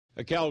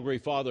A Calgary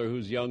father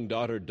whose young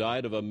daughter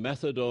died of a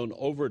methadone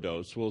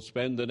overdose will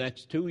spend the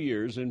next 2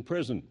 years in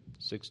prison.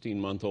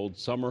 16-month-old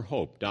Summer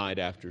Hope died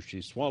after she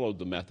swallowed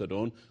the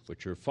methadone,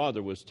 which her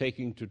father was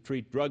taking to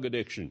treat drug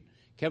addiction.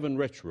 Kevin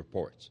Rich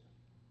reports.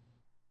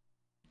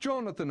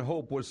 Jonathan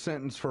Hope was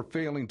sentenced for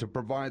failing to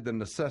provide the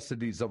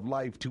necessities of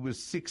life to his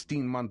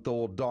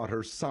 16-month-old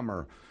daughter,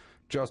 Summer.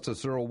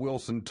 Justice Earl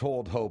Wilson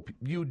told Hope,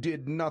 "You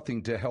did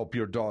nothing to help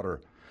your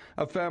daughter."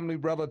 A family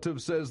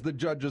relative says the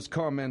judge's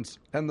comments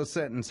and the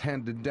sentence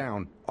handed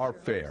down are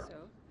fair.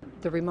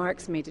 The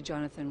remarks made to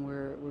Jonathan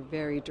were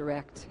very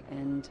direct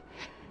and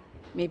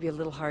maybe a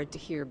little hard to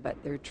hear, but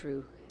they're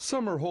true.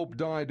 Summer Hope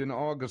died in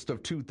August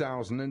of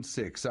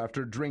 2006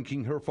 after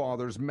drinking her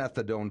father's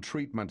methadone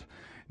treatment.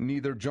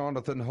 Neither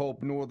Jonathan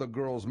Hope nor the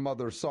girl's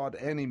mother sought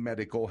any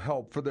medical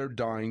help for their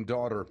dying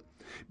daughter.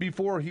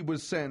 Before he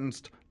was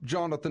sentenced,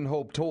 Jonathan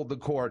Hope told the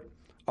court,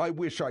 "I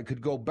wish I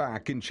could go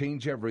back and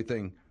change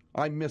everything.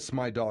 I miss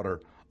my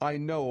daughter. I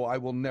know I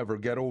will never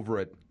get over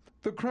it."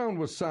 The Crown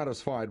was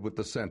satisfied with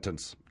the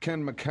sentence.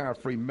 Ken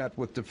McCaffrey met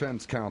with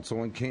defense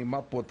counsel and came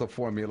up with a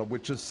formula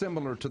which is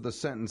similar to the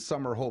sentence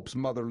Summer Hope's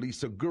mother,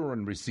 Lisa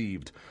Guerin,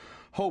 received.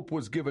 Hope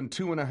was given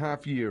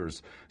 2.5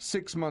 years,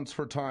 6 months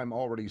for time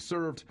already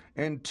served,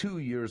 and 2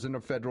 years in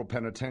a federal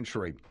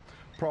penitentiary.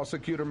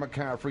 Prosecutor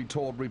McCaffrey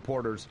told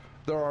reporters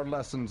there are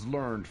lessons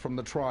learned from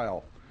the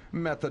trial.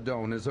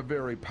 Methadone is a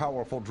very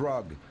powerful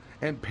drug,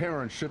 and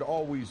parents should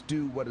always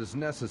do what is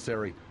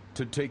necessary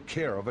to take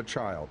care of a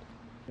child.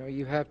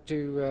 You have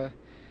to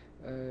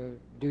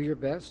do your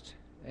best,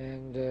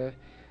 and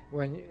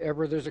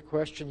whenever there's a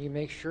question, you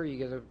make sure you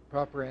get a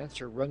proper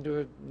answer. Run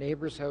to a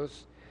neighbor's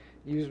house,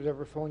 use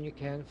whatever phone you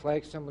can,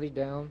 flag somebody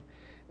down,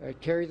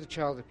 carry the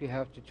child if you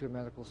have to a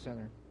medical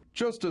center.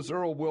 Justice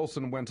Earl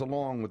Wilson went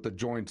along with the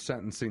joint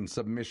sentencing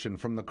submission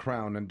from the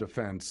Crown and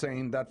defense,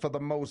 saying that for the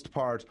most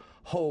part,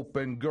 Hope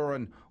and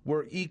Guerin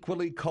were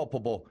equally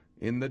culpable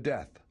in the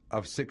death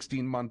of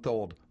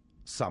 16-month-old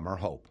Summer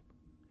Hope.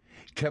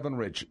 Kevin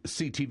Rich,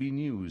 CTV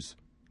News,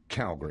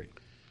 Calgary.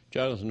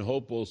 Jonathan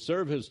Hope will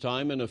serve his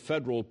time in a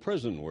federal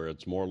prison where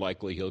it's more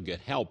likely he'll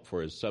get help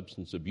for his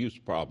substance abuse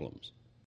problems.